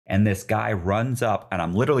And this guy runs up, and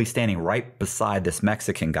I'm literally standing right beside this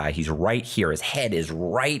Mexican guy. He's right here. His head is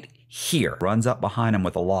right here. Runs up behind him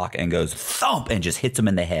with a lock and goes thump and just hits him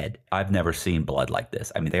in the head. I've never seen blood like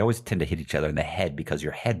this. I mean, they always tend to hit each other in the head because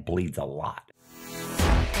your head bleeds a lot.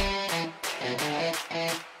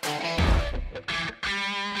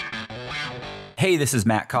 Hey, this is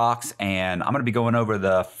Matt Cox, and I'm going to be going over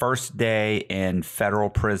the first day in federal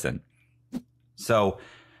prison. So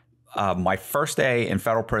my first day in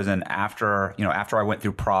federal prison after I went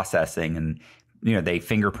through processing, and they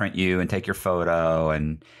fingerprint you and take your photo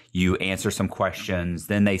and you answer some questions.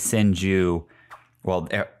 Then they send you,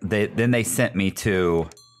 then they sent me to,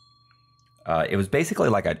 it was basically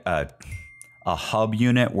like a hub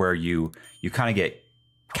unit where you kind of get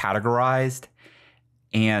categorized.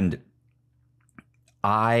 And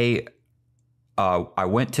I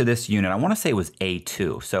went to this unit. I want to say it was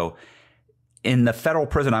A2. So in the federal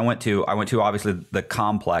prison I went to obviously the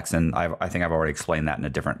complex, and I think I've already explained that in a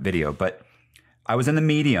different video, but I was in the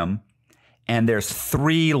medium, and there's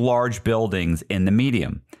 3 large buildings in the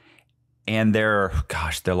medium, and they're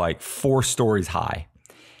like 4 stories high.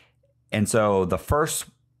 And so the first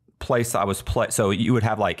place I was so you would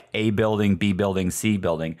have like A building, B building, C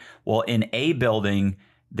building. Well, in A building,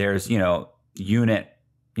 there's, unit,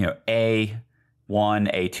 A1, A2,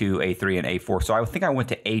 A3, and A4. So I think I went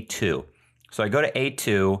to A2. So I go to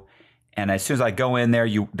A2, and as soon as I go in there,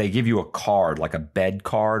 they give you a card, like a bed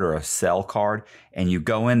card or a cell card, and you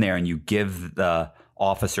go in there and you give the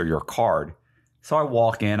officer your card. So I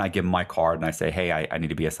walk in, I give him my card, and I say, hey, I need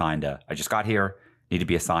to be assigned I just got here, need to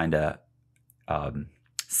be assigned a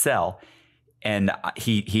cell. And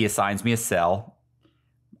he assigns me a cell.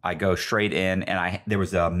 I go straight in, and there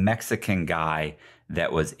was a Mexican guy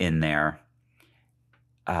that was in there.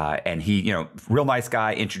 And he, real nice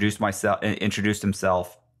guy, introduced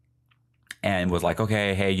himself and was like,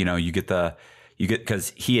 okay, hey,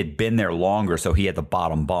 because he had been there longer. So he had the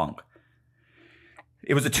bottom bunk.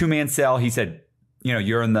 It was a 2-man cell. He said,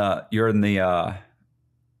 you're on the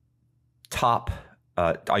top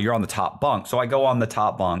bunk. So I go on the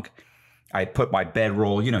top bunk. I put my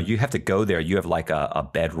bedroll, you have to go there. You have like a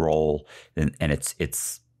bedroll, and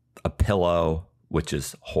it's a pillow, which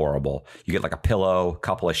is horrible. You get like a pillow, a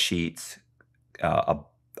couple of sheets.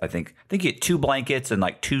 I think you get 2 blankets and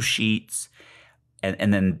like 2 sheets,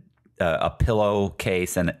 and then a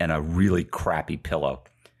pillowcase and a really crappy pillow.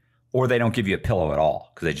 Or they don't give you a pillow at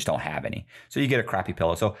all because they just don't have any. So you get a crappy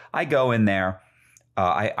pillow. So I go in there.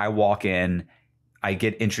 I walk in. I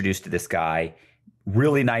get introduced to this guy.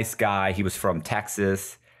 Really nice guy. He was from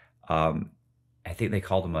Texas. I think they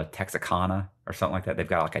called him a Texicana or something like that. They've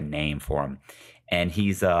got like a name for him. And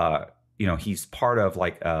he's he's part of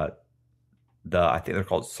like I think they're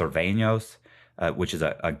called Cervaños, which is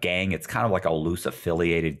a gang. It's kind of like a loose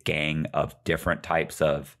affiliated gang of different types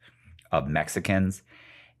of Mexicans.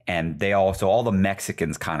 And all the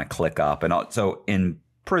Mexicans kind of click up. And so in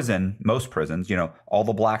prison, most prisons, all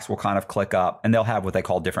the blacks will kind of click up, and they'll have what they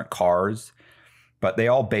call different cars. But they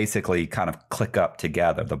all basically kind of click up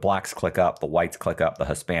together. The blacks click up, the whites click up, the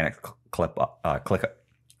Hispanics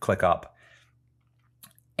click up.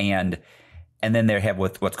 And then they have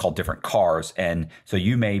what's called different cars. And so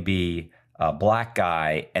you may be a black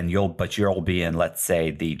guy, and you'll be in, let's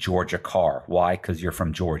say, the Georgia car. Why? Because you're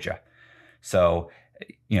from Georgia. So,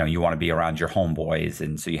 you want to be around your homeboys,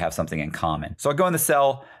 and so you have something in common. So I go in the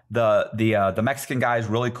cell. The Mexican guy is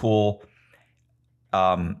really cool.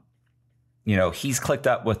 He's clicked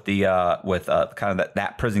up with the kind of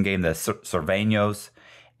that prison game, the Cervaños,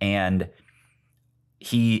 and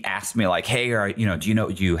he asked me like, hey, do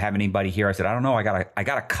you have anybody here? I said, I don't know. I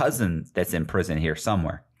got a cousin that's in prison here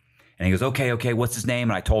somewhere. And he goes, okay, what's his name?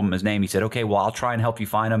 And I told him his name. He said, okay, well, I'll try and help you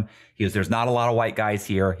find him. He goes, there's not a lot of white guys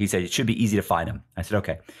here. He said, it should be easy to find him. I said,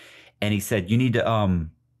 okay. And he said, you need to,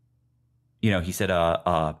 he said,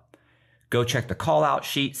 go check the call out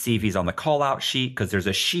sheet, see if he's on the call out sheet. Cause there's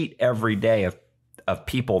a sheet every day of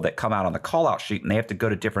people that come out on the call out sheet, and they have to go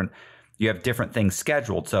to you have different things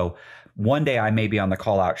scheduled. So one day I may be on the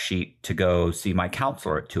call out sheet to go see my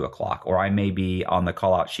counselor at 2 o'clock, or I may be on the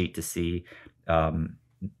call out sheet to see,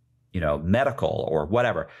 medical or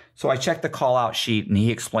whatever. So I checked the call out sheet, and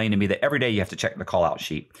he explained to me that every day you have to check the call out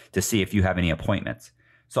sheet to see if you have any appointments.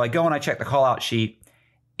 So I go and I check the call out sheet,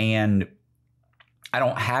 and I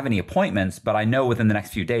don't have any appointments, but I know within the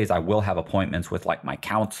next few days I will have appointments with like my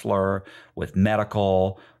counselor, with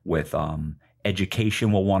medical, with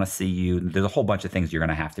education will want to see you. There's a whole bunch of things you're going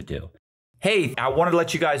to have to do. Hey, I wanted to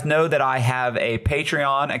let you guys know that I have a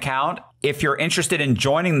Patreon account. If you're interested in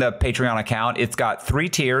joining the Patreon account, it's got 3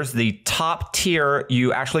 tiers. The top tier,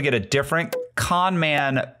 you actually get a different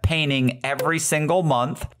conman painting every single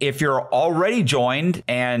month. If you're already joined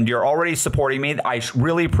and you're already supporting me, I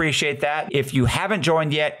really appreciate that. If you haven't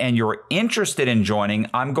joined yet and you're interested in joining,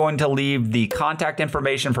 I'm going to leave the contact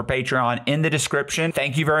information for Patreon in the description.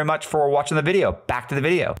 Thank you very much for watching the video. Back to the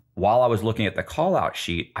video. While I was looking at the call out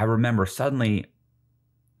sheet, I remember suddenly,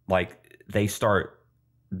 like,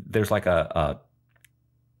 there's like the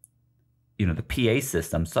PA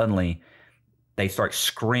system, suddenly they start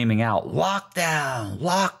screaming out, lockdown,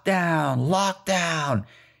 lockdown, lockdown.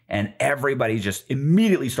 And everybody just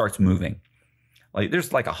immediately starts moving. Like,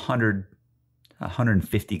 there's like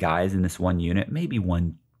 150 guys in this one unit, maybe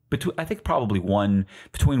probably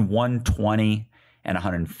between 120 and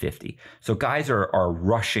 150. So guys are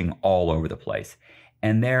rushing all over the place.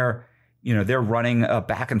 And they're running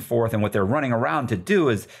back and forth. And what they're running around to do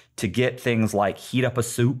is to get things like heat up a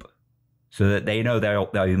soup, so that they know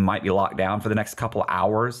they might be locked down for the next couple of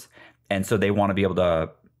hours. And so they want to be able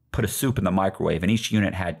to put a soup in the microwave. And each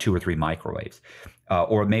unit had 2 or 3 microwaves.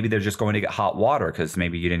 Or maybe they're just going to get hot water because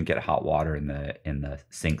maybe you didn't get hot water in the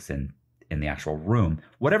sinks in the actual room.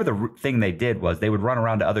 Whatever the thing they did was, they would run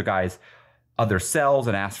around to other cells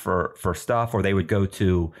and ask for stuff. Or they would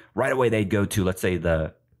right away they'd go to, let's say,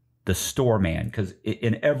 the store man. Because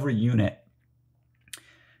in every unit,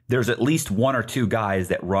 there's at least 1 or 2 guys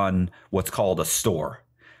that run what's called a store.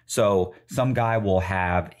 So some guy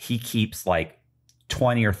he keeps like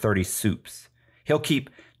 20 or 30 soups. He'll keep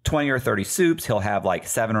 20 or 30 soups. He'll have like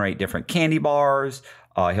 7 or 8 different candy bars.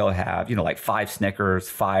 He'll have, like 5 Snickers,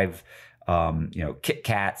 5, Kit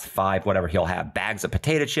Kats, 5, whatever. He'll have bags of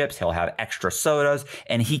potato chips. He'll have extra sodas,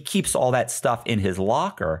 and he keeps all that stuff in his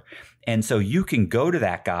locker. And so you can go to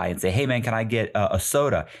that guy and say, hey, man, can I get a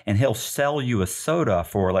soda? And he'll sell you a soda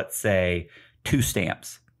for, let's say, 2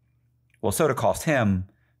 stamps. Well, soda costs him,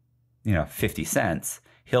 50 cents.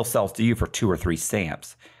 He'll sell to you for 2 or 3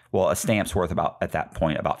 stamps. Well, a stamp's worth at that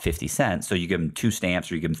point, about 50 cents. So you give him 2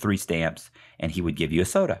 stamps or you give him 3 stamps, and he would give you a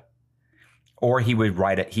soda. Or he would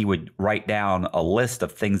write down a list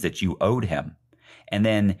of things that you owed him. And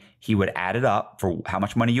then he would add it up for how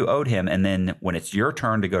much money you owed him. And then when it's your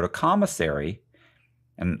turn to go to commissary,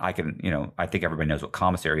 and I think everybody knows what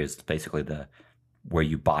commissary is. It's basically where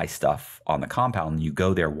you buy stuff on the compound, and you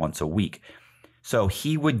go there once a week. So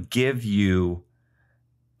he would give you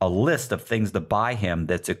a list of things to buy him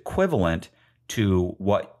that's equivalent to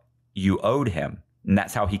what you owed him. And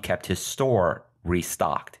that's how he kept his store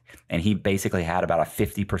restocked. And he basically had about a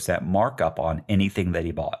 50% markup on anything that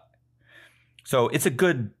he bought. So it's a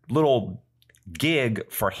good little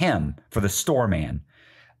gig for him, for the store man.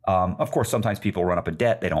 Of course, sometimes people run up a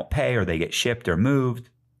debt, they don't pay, or they get shipped or moved.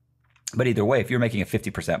 But either way, if you're making a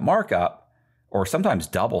 50% markup, or sometimes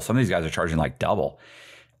double, some of these guys are charging like double.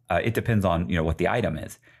 It depends on what the item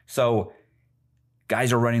is. So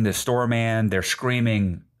guys are running the store man, they're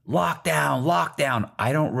screaming, lockdown, lockdown.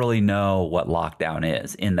 I don't really know what lockdown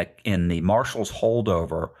is. In the marshal's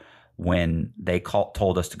holdover, when they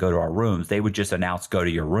told us to go to our rooms, they would just announce, go to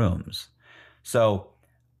your rooms. So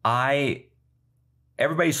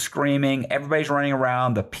everybody's screaming, everybody's running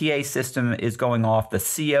around, the PA system is going off, the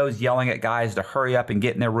CO's yelling at guys to hurry up and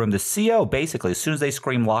get in their room. The CO, basically, as soon as they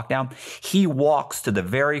scream lockdown, he walks to the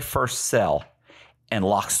very first cell and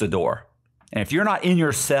locks the door. And if you're not in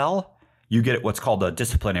your cell, you get what's called a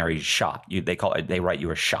disciplinary shot. They write you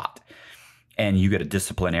a shot, and you get a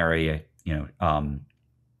disciplinary,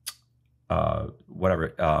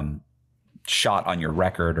 shot on your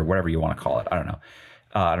record, or whatever you want to call it. I don't know.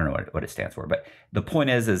 I don't know what it stands for. But the point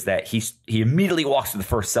is that he immediately walks to the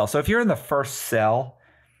first cell. So if you're in the first cell,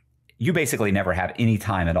 you basically never have any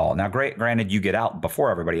time at all. Now, granted, you get out before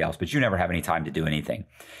everybody else, but you never have any time to do anything.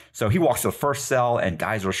 So he walks to the first cell, and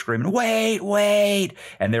guys are screaming, wait, wait.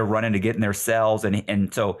 And they're running to get in their cells.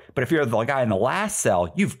 But if you're the guy in the last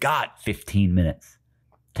cell, you've got 15 minutes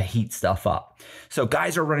to heat stuff up. So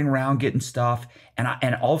guys are running around getting stuff.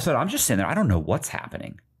 And all of a sudden, I'm just sitting there. I don't know what's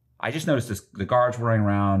happening. I just noticed the guards running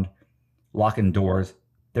around, locking doors.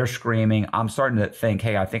 They're screaming. I'm starting to think,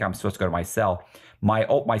 hey, I think I'm supposed to go to my cell. My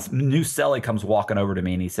new cellie comes walking over to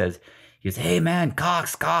me, and he says, hey, man,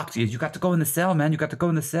 Cox, you got to go in the cell, man. You got to go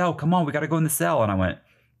in the cell. Come on, we got to go in the cell. And I went,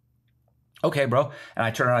 okay, bro. And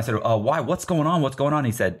I turned around and I said, why? What's going on? What's going on?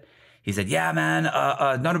 He said, yeah, man,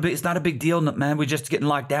 it's not a big deal, man. We're just getting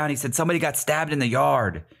locked down. He said, somebody got stabbed in the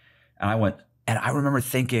yard. And I went, and I remember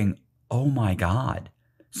thinking, oh my God,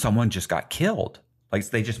 someone just got killed. Like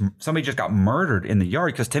somebody just got murdered in the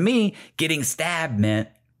yard. Because to me, getting stabbed meant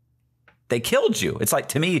they killed you. It's like,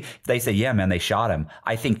 to me, if they say, yeah, man, they shot him,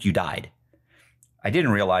 I think you died. I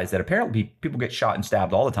didn't realize that apparently people get shot and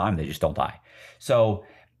stabbed all the time. They just don't die. So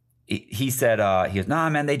he said, he goes, nah,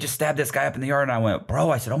 man, they just stabbed this guy up in the yard. And I went, bro,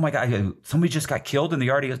 I said, oh my God, somebody just got killed in the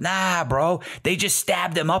yard. He goes, nah, bro, they just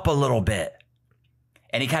stabbed him up a little bit.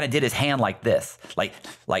 And he kind of did his hand like this, like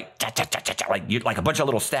a bunch of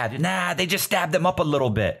little stabs. Nah, they just stabbed him up a little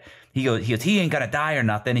bit. He goes, he ain't gonna die or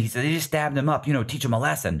nothing. He said, they just stabbed him up, teach him a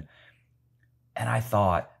lesson. And I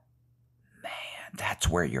thought, man, that's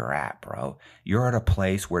where you're at, bro. You're at a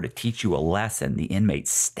place where to teach you a lesson, the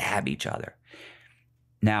inmates stab each other.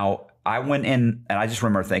 Now, I went in and I just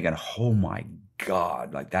remember thinking, oh my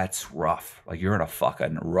God, like that's rough. Like you're in a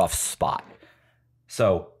fucking rough spot.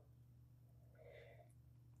 So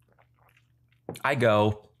I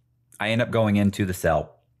end up going into the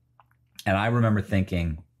cell, and I remember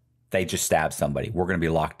thinking, they just stabbed somebody. We're going to be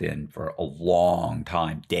locked in for a long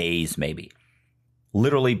time, days maybe.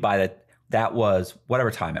 Literally that was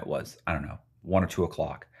whatever time it was. I don't know, 1 or 2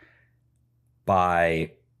 o'clock.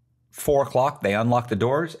 By 4 o'clock, they unlock the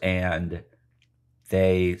doors and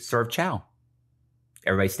they serve chow.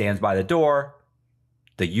 Everybody stands by the door.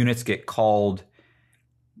 The units get called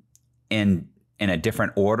in a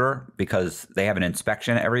different order because they have an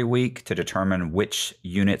inspection every week to determine which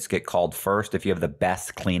units get called first. If you have the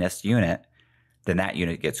best, cleanest unit, then that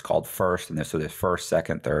unit gets called first. And so there's first,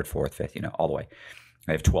 second, third, fourth, fifth, all the way.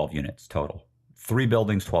 I have 12 units total. 3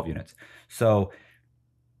 buildings, 12 units. So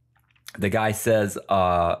the guy says,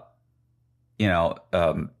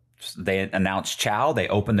 they announce chow. They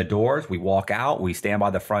open the doors. We walk out. We stand by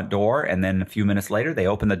the front door. And then a few minutes later, they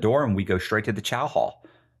open the door and we go straight to the chow hall.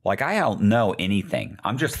 Like, I don't know anything.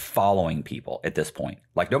 I'm just following people at this point.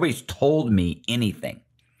 Like, nobody's told me anything.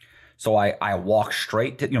 So I walk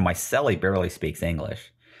straight to, my cellie barely speaks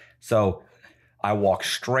English. So I walk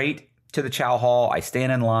straight to the chow hall. I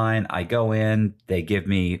stand in line. I go in. They give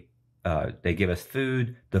us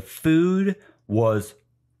food. The food was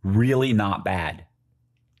really not bad.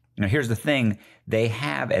 Now, here's the thing. They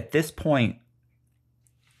have, at this point,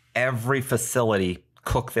 every facility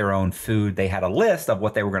cook their own food. They had a list of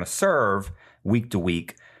what they were going to serve week to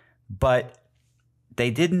week, but they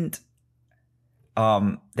didn't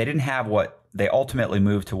have what they ultimately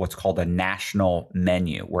moved to, what's called a national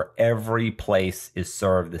menu, where every place is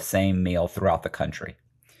served the same meal throughout the country.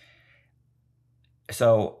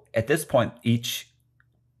 So at this point, each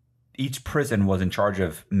prison was in charge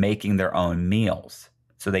of making their own meals.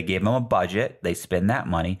 So they gave them a budget. They spend that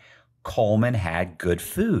money. Coleman had good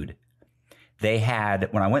food. They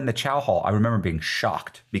had, when I went in the chow hall, I remember being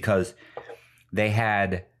shocked because they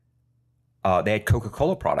had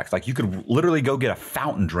Coca-Cola products. Like, you could literally go get a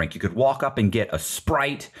fountain drink. You could walk up and get a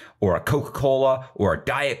Sprite or a Coca-Cola or a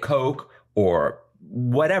Diet Coke or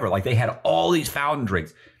whatever. Like, they had all these fountain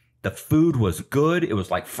drinks. The food was good. It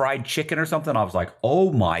was like fried chicken or something. I was like,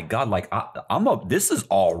 oh my God, like this is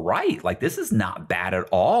all right. Like, this is not bad at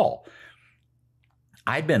all.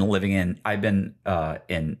 I've been in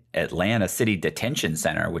Atlanta City Detention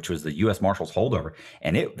Center, which was the U.S. Marshals holdover,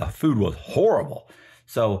 and the food was horrible.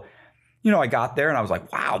 So, I got there and I was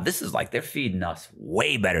like, wow, this is like, they're feeding us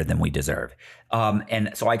way better than we deserve. And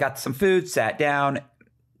so I got some food, sat down,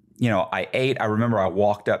 I ate. I remember I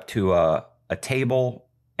walked up to a table,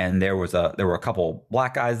 and there were a couple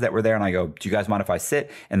black guys that were there, and I go, do you guys mind if I sit?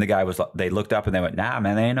 And the guy they looked up and they went, nah,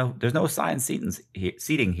 man, there's no assigned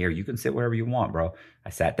seating here. You can sit wherever you want, bro. I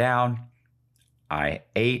sat down, I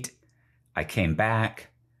ate, I came back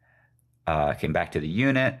to the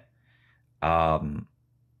unit. I've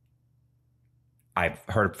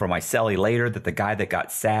heard from my cellie later that the guy that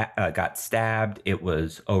got stabbed, it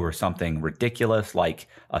was over something ridiculous, like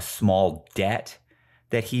a small debt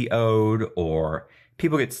that he owed, or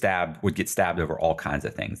people would get stabbed over all kinds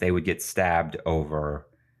of things. They would get stabbed over,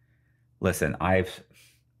 listen, I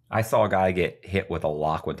saw a guy get hit with a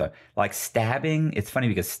lock like stabbing. It's funny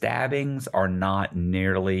because stabbings are not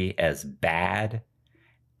nearly as bad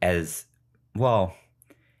as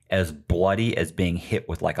bloody as being hit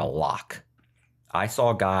with like a lock. I saw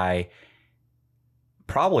a guy,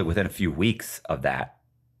 probably within a few weeks of that,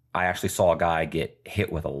 I actually saw a guy get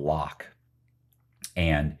hit with a lock.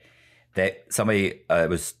 And that somebody,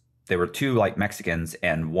 there were 2 like Mexicans,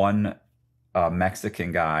 and one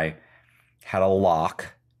Mexican guy had a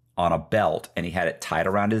lock on a belt, and he had it tied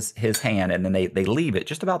around his hand, and then they leave it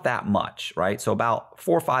just about that much, right? So about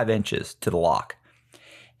 4 or 5 inches to the lock.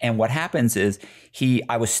 And what happens is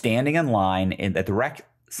I was standing in line at the rec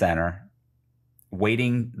center,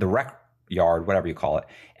 waiting, the rec yard, whatever you call it,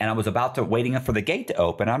 and I was waiting for the gate to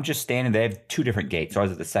open. I'm just standing. They have 2 different gates, so I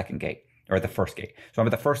was at the second gate. Or at the first gate. So I'm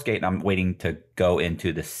at the first gate and I'm waiting to go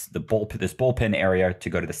into this bullpen area to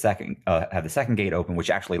go to the second, have the second gate open, which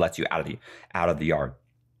actually lets you out of the yard.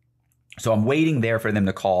 So I'm waiting there for them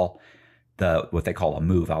to call what they call a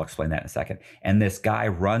move. I'll explain that in a second. And this guy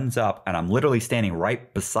runs up, and I'm literally standing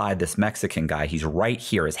right beside this Mexican guy. He's right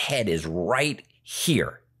here. His head is right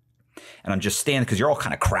here. And I'm just standing because you're all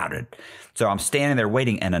kind of crowded. So I'm standing there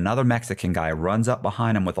waiting, and another Mexican guy runs up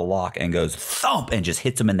behind him with a lock and goes thump and just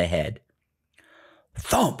hits him in the head.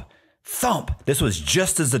 Thump, thump. This was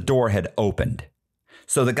just as the door had opened.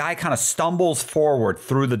 So the guy kind of stumbles forward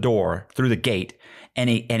through the door, through the gate, and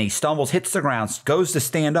he stumbles, hits the ground, goes to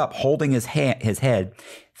stand up, holding his head.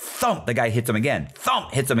 Thump, the guy hits him again.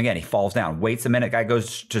 Thump, hits him again. He falls down. Waits a minute. Guy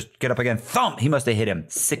goes, just get up again. Thump. He must have hit him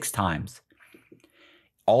 6 times.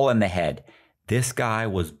 All in the head. This guy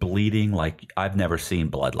was bleeding like I've never seen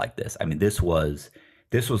blood like this. I mean, this was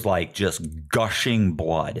like just gushing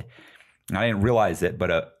blood. And I didn't realize it,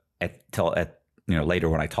 but later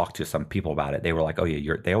when I talked to some people about it, they were like, "Oh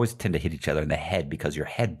yeah, they always tend to hit each other in the head because your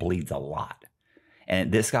head bleeds a lot."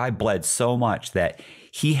 And this guy bled so much that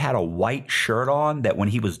he had a white shirt on that when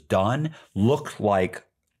he was done looked like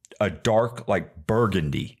a dark, like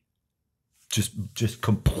burgundy, just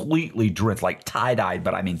completely drenched, like tie-dyed.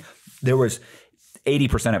 But I mean, there was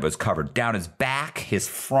 80% of it was covered. Down his back, his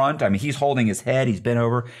front. I mean, he's holding his head. He's bent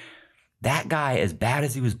over. That guy, as bad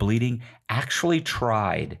as he was bleeding, actually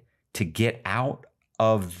tried to get out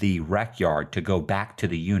of the rec yard to go back to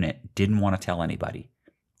the unit. Didn't want to tell anybody.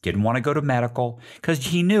 Didn't want to go to medical because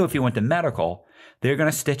he knew if he went to medical, they're going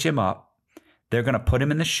to stitch him up. They're going to put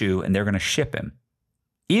him in the shoe and they're going to ship him.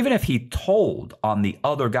 Even if he told on the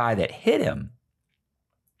other guy that hit him,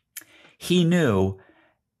 he knew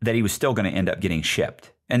that he was still going to end up getting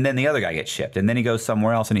shipped. And then the other guy gets shipped. And then he goes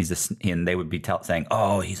somewhere else and they would be saying,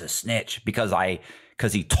 "Oh, he's a snitch because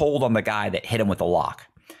he told on the guy that hit him with the lock."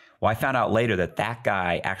 Well, I found out later that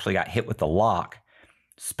guy actually got hit with the lock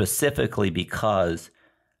specifically because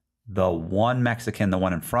the one Mexican, the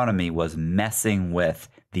one in front of me, was messing with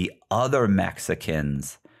the other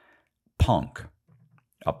Mexican's punk.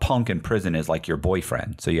 A punk in prison is like your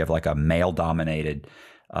boyfriend. So you have like a male-dominated,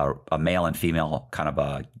 a male and female kind of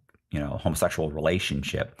a homosexual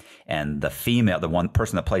relationship. And the one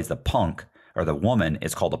person that plays the punk or the woman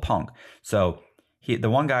is called a punk. So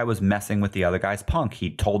the one guy was messing with the other guy's punk.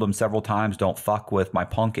 He told him several times, "Don't fuck with my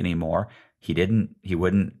punk anymore." He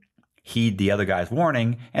wouldn't heed the other guy's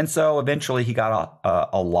warning. And so eventually he got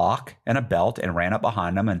a lock and a belt and ran up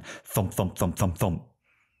behind him and thump, thump, thump, thump, thump.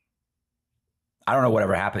 I don't know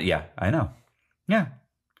whatever happened. Yeah, I know. Yeah.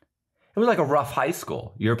 It was like a rough high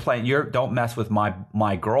school. Don't mess with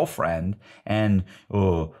my girlfriend and,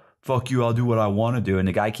 "Oh, fuck you, I'll do what I want to do." And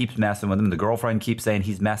the guy keeps messing with him. The girlfriend keeps saying,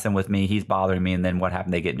 "He's messing with me, he's bothering me." And then what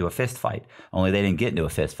happened? They get into a fist fight. Only they didn't get into a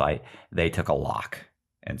fist fight. They took a lock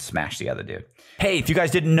and smashed the other dude. Hey, if you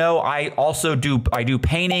guys didn't know, I do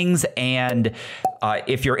paintings. And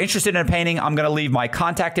if you're interested in a painting, I'm going to leave my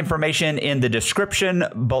contact information in the description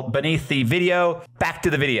beneath the video. Back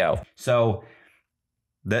to the video. So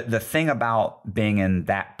the thing about being in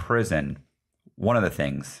that prison, one of the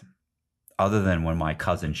things, other than when my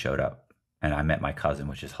cousin showed up and I met my cousin,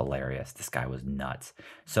 which is hilarious. This guy was nuts.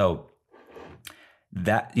 So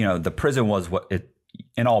that, the prison was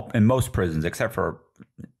in most prisons, except for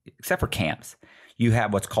camps, you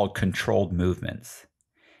have what's called controlled movements.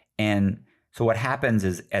 And so what happens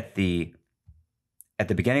is at the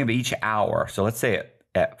beginning of each hour, so let's say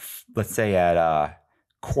at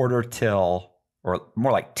quarter till, or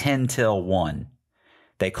more like 10 till 1,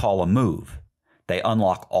 they call a move. They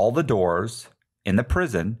unlock all the doors in the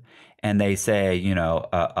prison and they say,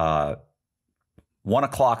 1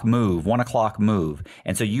 o'clock move, 1 o'clock move.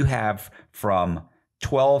 And so you have from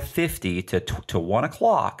 12:50 to 1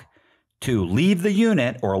 o'clock to leave the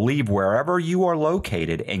unit or leave wherever you are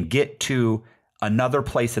located and get to another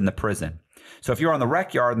place in the prison. So if you're on the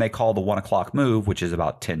rec yard and they call the 1 o'clock move, which is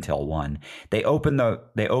about 10 till 1, they open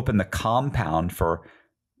the compound for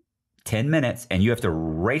 10 minutes and you have to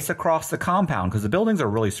race across the compound because the buildings are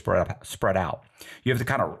really spread out. You have to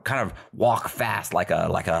kind of walk fast like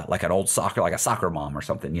an old soccer mom or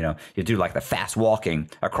something. You do like the fast walking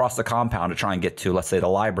across the compound to try and get to, let's say, the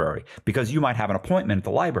library, because you might have an appointment at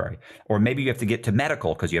the library, or maybe you have to get to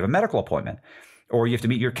medical because you have a medical appointment, or you have to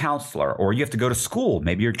meet your counselor, or you have to go to school.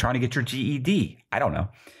 Maybe you're trying to get your GED. I don't know.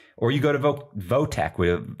 Or you go to VOTEC,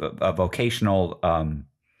 with a vocational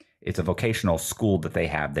it's a vocational school that they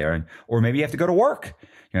have there. Or maybe you have to go to work.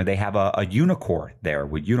 They have a Unicor there.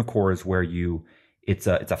 Unicor is where it's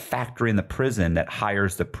a factory in the prison that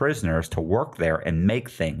hires the prisoners to work there and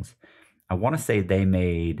make things. I want to say they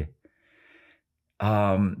made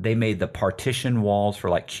the partition walls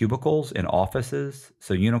for like cubicles in offices.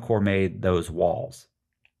 So Unicor made those walls.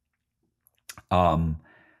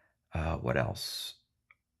 What else?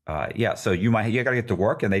 Yeah, so you got to get to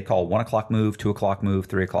work, and they call 1 o'clock move, 2 o'clock move,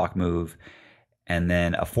 3 o'clock move, and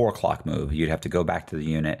then a 4 o'clock move. You'd have to go back to the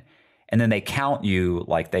unit, and then they count you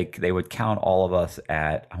like they would count all of us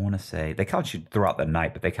at, I want to say they count you throughout the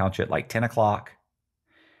night, but they count you at like 10 o'clock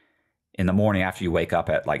in the morning after you wake up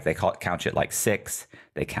at like count you at like 6.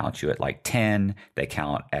 They count you at like 10. They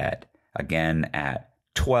count again at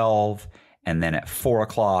 12, and then at 4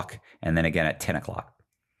 o'clock, and then again at 10 o'clock.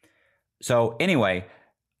 So anyway.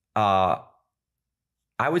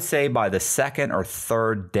 I would say by the second or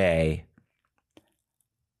third day,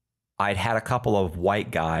 I'd had a couple of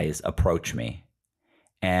white guys approach me,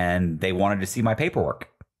 and they wanted to see my paperwork.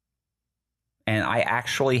 And I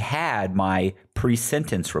actually had my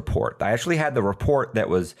pre-sentence report. I actually had the report that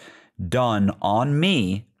was done on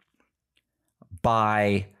me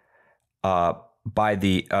by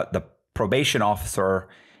the probation officer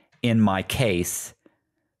in my case,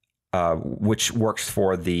 which works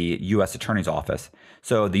for the U.S. Attorney's Office.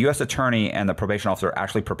 So the U.S. Attorney and the probation officer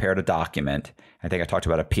actually prepared a document. I think I talked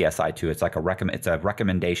about a PSI too. It's like it's a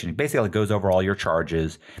recommendation. It basically goes over all your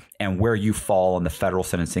charges and where you fall on the federal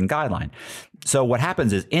sentencing guideline. So what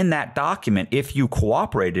happens is in that document, if you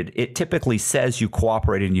cooperated, it typically says you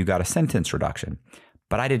cooperated and you got a sentence reduction.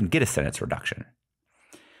 But I didn't get a sentence reduction.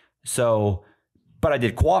 So, but I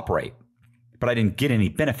did cooperate. But I didn't get any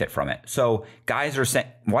benefit from it. So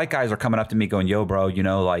white guys are coming up to me going, yo, bro, you're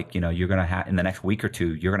going to have, in the next week or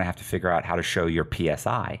two, you're going to have to figure out how to show your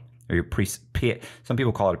PSI or your some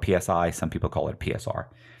people call it a PSI. Some people call it a PSR,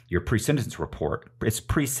 your pre-sentence report. It's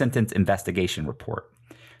pre-sentence investigation report.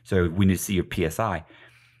 So we need to see your PSI.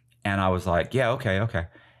 And I was like, yeah, okay.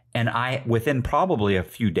 And within probably a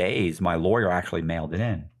few days, my lawyer actually mailed it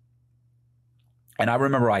in. And I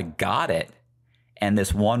remember I got it. And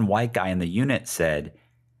this one white guy in the unit said,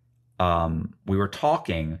 we were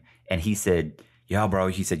talking, and he said, yo, bro,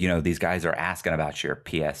 he said, these guys are asking about your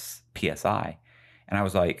PSI. And I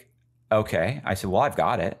was like, okay. I said, well, I've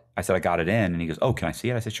got it. I said, I got it in. And he goes, oh, can I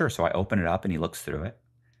see it? I said, sure. So I open it up, and he looks through it.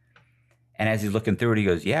 And as he's looking through it, he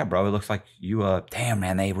goes, yeah, bro, it looks like you, damn,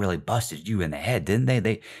 man, they really busted you in the head, didn't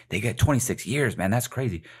they? They got 26 years, man. That's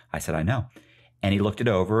crazy. I said, I know. And he looked it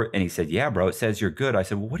over and he said, yeah, bro, it says you're good. I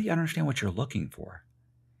said, well, what do you understand what you're looking for?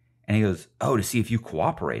 And he goes, oh, to see if you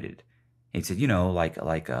cooperated. And he said,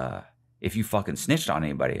 if you fucking snitched on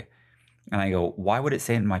anybody. And I go, why would it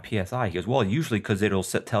say in my PSI? He goes, well, usually because it'll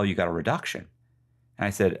tell you got a reduction. And I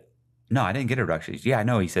said, no, I didn't get a reduction. He said, yeah, I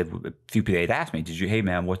know. He said, a few people had asked me, hey,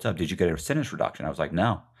 man, what's up? Did you get a sentence reduction? I was like,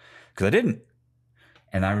 no, because I didn't.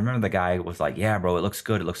 And I remember the guy was like, yeah, bro, it looks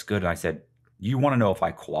good. It looks good. And I said, you want to know if I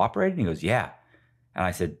cooperated? And he goes, yeah. And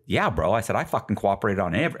I said, yeah, bro. I said, I fucking cooperated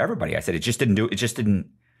on everybody. I said, it just didn't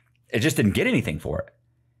get anything for it.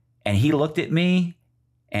 And he looked at me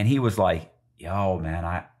and he was like, yo,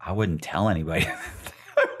 man, I wouldn't tell anybody.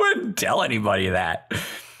 I wouldn't tell anybody that.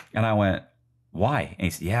 And I went, why? And he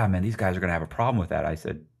said, yeah, man, these guys are going to have a problem with that. I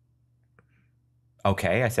said,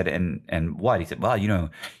 okay. I said, and what? He said, well, you're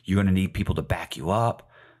going to need people to back you up.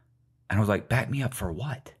 And I was like, back me up for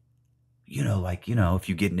what? If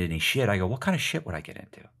you get into any shit. I go, what kind of shit would I get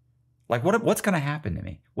into? Like, what's going to happen to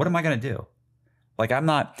me? What am I going to do? Like, I'm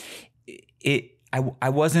not, I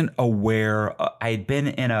wasn't aware. I had been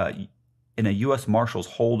in a U.S. Marshals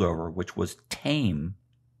holdover, which was tame.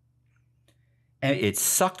 And it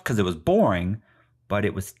sucked because it was boring, but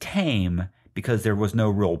it was tame because there was no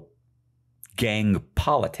real gang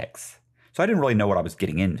politics. So I didn't really know what I was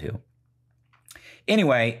getting into.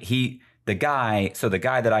 Anyway, the guy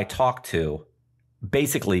that I talked to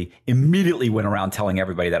basically immediately went around telling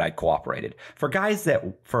everybody that I cooperated. For guys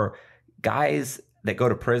that go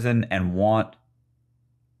to prison and want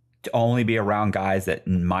to only be around guys that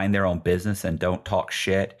mind their own business and don't talk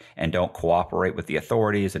shit and don't cooperate with the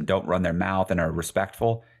authorities and don't run their mouth and are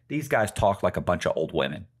respectful, these guys talk like a bunch of old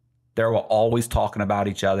women. They're always talking about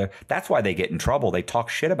each other. That's why they get in trouble. They talk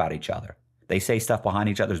shit about each other. They say stuff behind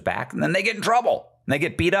each other's back, and then they get in trouble. And they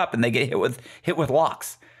get beat up, and they get hit with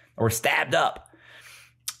locks or stabbed up.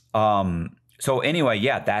 So anyway,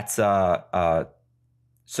 yeah, that's so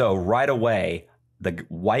right away, the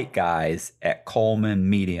white guys at Coleman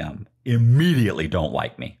Medium immediately don't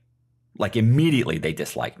like me. Like immediately they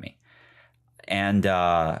dislike me. And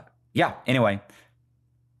yeah, anyway.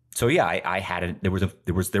 So yeah, I had there were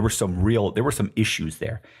some issues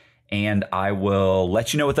there. And I will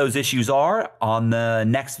let you know what those issues are on the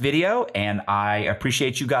next video. And I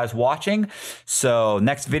appreciate you guys watching. So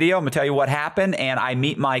next video, I'm going to tell you what happened. And I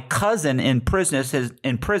meet my cousin in prison.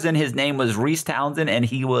 His name was Reese Townsend, and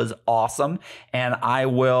he was awesome. And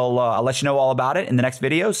I'll let you know all about it in the next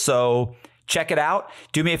video. So Check it out.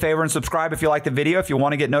 Do me a favor and subscribe if you like the video. If you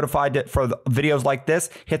want to get notified for videos like this,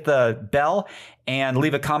 hit the bell and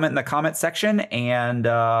leave a comment in the comment section, and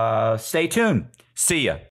stay tuned. See ya.